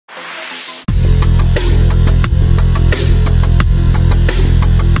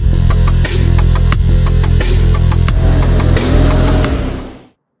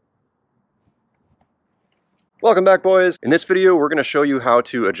Welcome back, boys. In this video we're going to show you how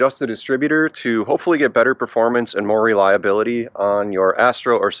to adjust the distributor to hopefully get better performance and more reliability on your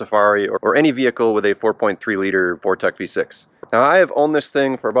Astro or Safari or any vehicle with a 4.3 liter Vortec V6. Now, I have owned this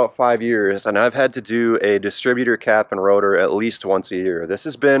thing for about 5 years and I've had to do a distributor cap and rotor at least once a year. This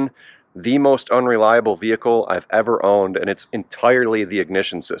has been the most unreliable vehicle I've ever owned, and it's entirely the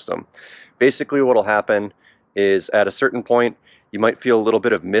ignition system. Basically what will happen is at a certain point you might feel a little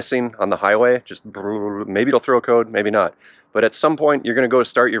bit of missing on the highway. Just maybe it'll throw a code, maybe not. But at some point you're going to go to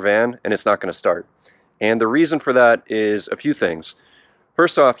start your van and it's not going to start. And the reason for that is a few things.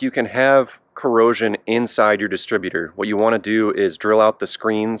 First off, you can have corrosion inside your distributor. What you want to do is drill out the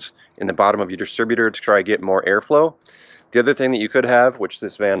screens in the bottom of your distributor to try to get more airflow. The other thing that you could have, which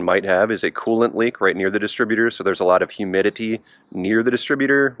this van might have, is a coolant leak right near the distributor, so there's a lot of humidity near the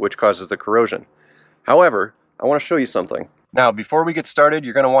distributor, which causes the corrosion. However, I want to show you something. Now, before we get started,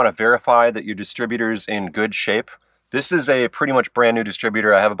 you're going to want to verify that your distributor's in good shape. This is a pretty much brand new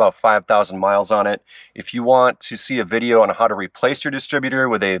distributor. I have about 5,000 miles on it. If you want to see a video on how to replace your distributor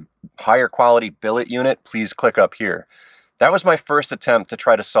with a higher quality billet unit, please click up here. That was my first attempt to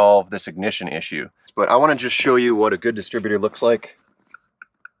try to solve this ignition issue. But I want to just show you what a good distributor looks like.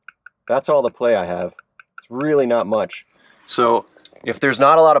 That's all the play I have. It's really not much. So if there's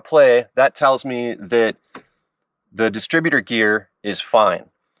not a lot of play, that tells me that the distributor gear is fine.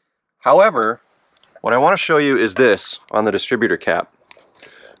 However, what I want to show you is this on the distributor cap.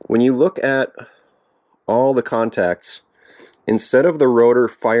 When you look at all the contacts, instead of the rotor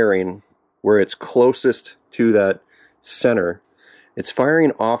firing where it's closest to that center, it's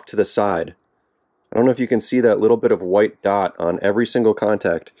firing off to the side. I don't know if you can see that little bit of white dot on every single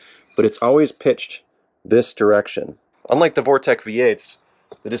contact, but it's always pitched this direction. Unlike the Vortec V8s,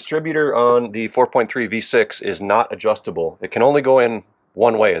 the distributor on the 4.3 V6 is not adjustable. It can only go in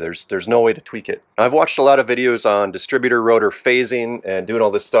one way. There's no way to tweak it. I've watched a lot of videos on distributor rotor phasing and doing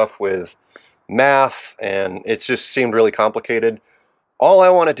all this stuff with math, and it's just seemed really complicated. All I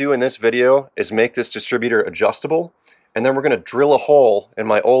want to do in this video is make this distributor adjustable, and then we're going to drill a hole in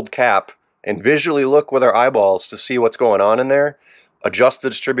my old cap and visually look with our eyeballs to see what's going on in there, adjust the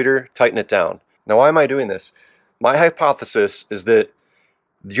distributor, tighten it down. Now, why am I doing this? My hypothesis is that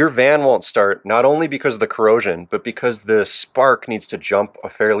your van won't start not only because of the corrosion, but because the spark needs to jump a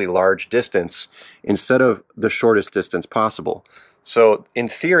fairly large distance instead of the shortest distance possible. So in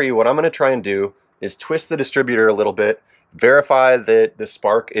theory, what I'm going to try and do is twist the distributor a little bit, verify that the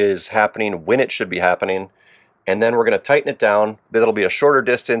spark is happening when it should be happening, and then we're going to tighten it down. That'll be a shorter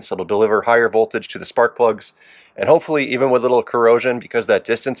distance, it'll deliver higher voltage to the spark plugs, and hopefully even with a little corrosion, because that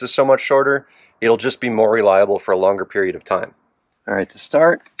distance is so much shorter, it'll just be more reliable for a longer period of time. Alright, to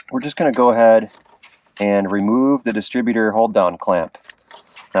start, we're just going to go ahead and remove the distributor hold down clamp.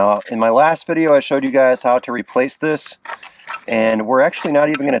 Now, in my last video I showed you guys how to replace this, and we're actually not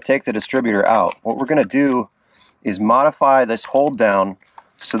even going to take the distributor out. What we're going to do is modify this hold down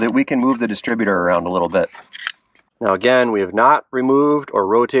so that we can move the distributor around a little bit. Now again, we have not removed or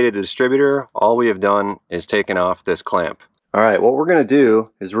rotated the distributor. All we have done is taken off this clamp. Alright, what we're going to do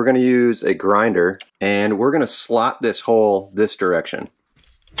is we're going to use a grinder and we're going to slot this hole this direction.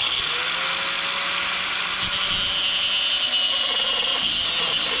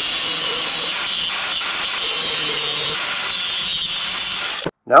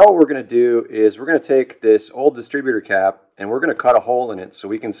 Now what we're going to do is we're going to take this old distributor cap and we're going to cut a hole in it so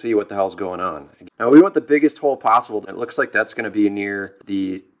we can see what the hell's going on. Now we want the biggest hole possible. It looks like that's going to be near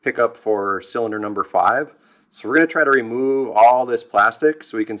the pickup for cylinder number 5. So we're going to try to remove all this plastic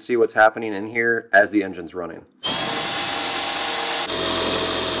so we can see what's happening in here as the engine's running.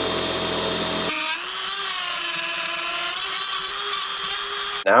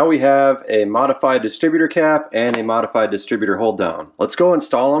 Now we have a modified distributor cap and a modified distributor hold down. Let's go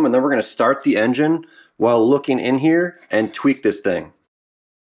install them, and then we're going to start the engine while looking in here and tweak this thing.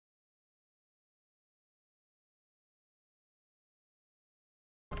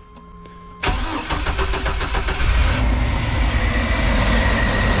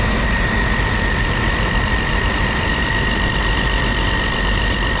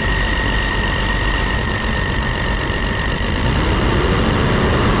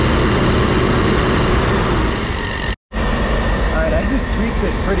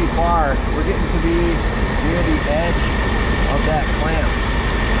 Pretty far. We're getting to be near the edge of that clamp.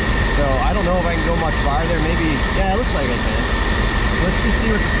 So I don't know if I can go much farther. Maybe, yeah, it looks like I can. Let's just see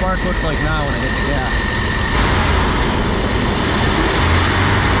what the spark looks like now when I hit the gas.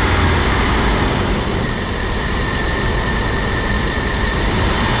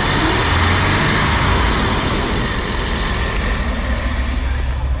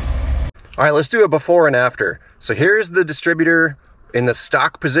 All right, let's do a before and after. So here's the distributor in the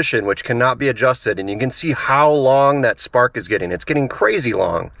stock position, which cannot be adjusted, and you can see how long that spark is getting. It's getting crazy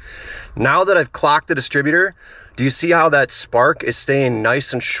long. Now that I've clocked the distributor, do you see how that spark is staying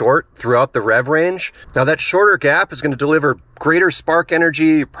nice and short throughout the rev range? Now that shorter gap is going to deliver greater spark energy.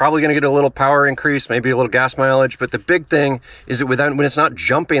 You're probably going to get a little power increase, maybe a little gas mileage, but the big thing is that when it's not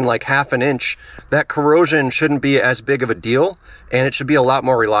jumping like half an inch, that corrosion shouldn't be as big of a deal, and it should be a lot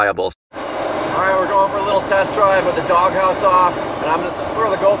more reliable. All right, we're going for a little test drive with the doghouse off, and I'm going to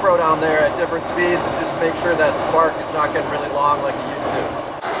throw the GoPro down there at different speeds and just make sure that spark is not getting really long like it used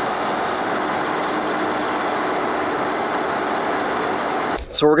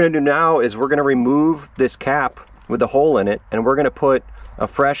to. So what we're going to do now is we're going to remove this cap with the hole in it, and we're going to put a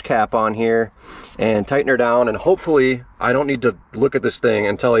fresh cap on here and tighten her down, and hopefully I don't need to look at this thing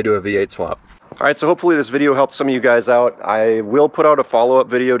until I do a V8 swap. All right, so hopefully this video helped some of you guys out. I will put out a follow-up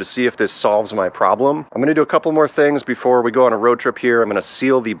video to see if this solves my problem. I'm gonna do a couple more things before we go on a road trip here. I'm gonna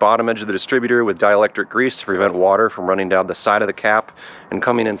seal the bottom edge of the distributor with dielectric grease to prevent water from running down the side of the cap and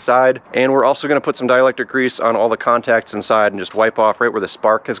coming inside. And we're also gonna put some dielectric grease on all the contacts inside and just wipe off right where the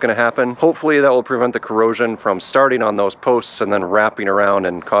spark is gonna happen. Hopefully that will prevent the corrosion from starting on those posts and then wrapping around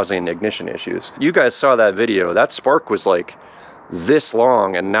and causing ignition issues. You guys saw that video. That spark was like this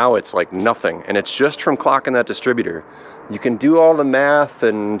long, and now it's like nothing, and it's just from clocking that distributor. You can do all the math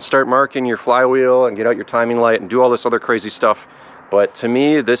and start marking your flywheel and get out your timing light and do all this other crazy stuff, but to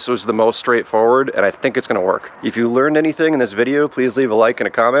me this was the most straightforward, and I think it's gonna work. If you learned anything in this video, please leave a like and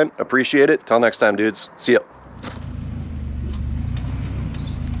a comment. Appreciate it. Till next time, dudes. See ya.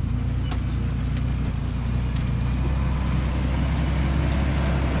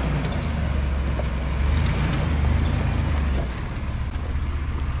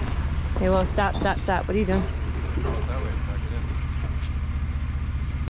 Okay, well, stop. What are you doing? That way, back it in.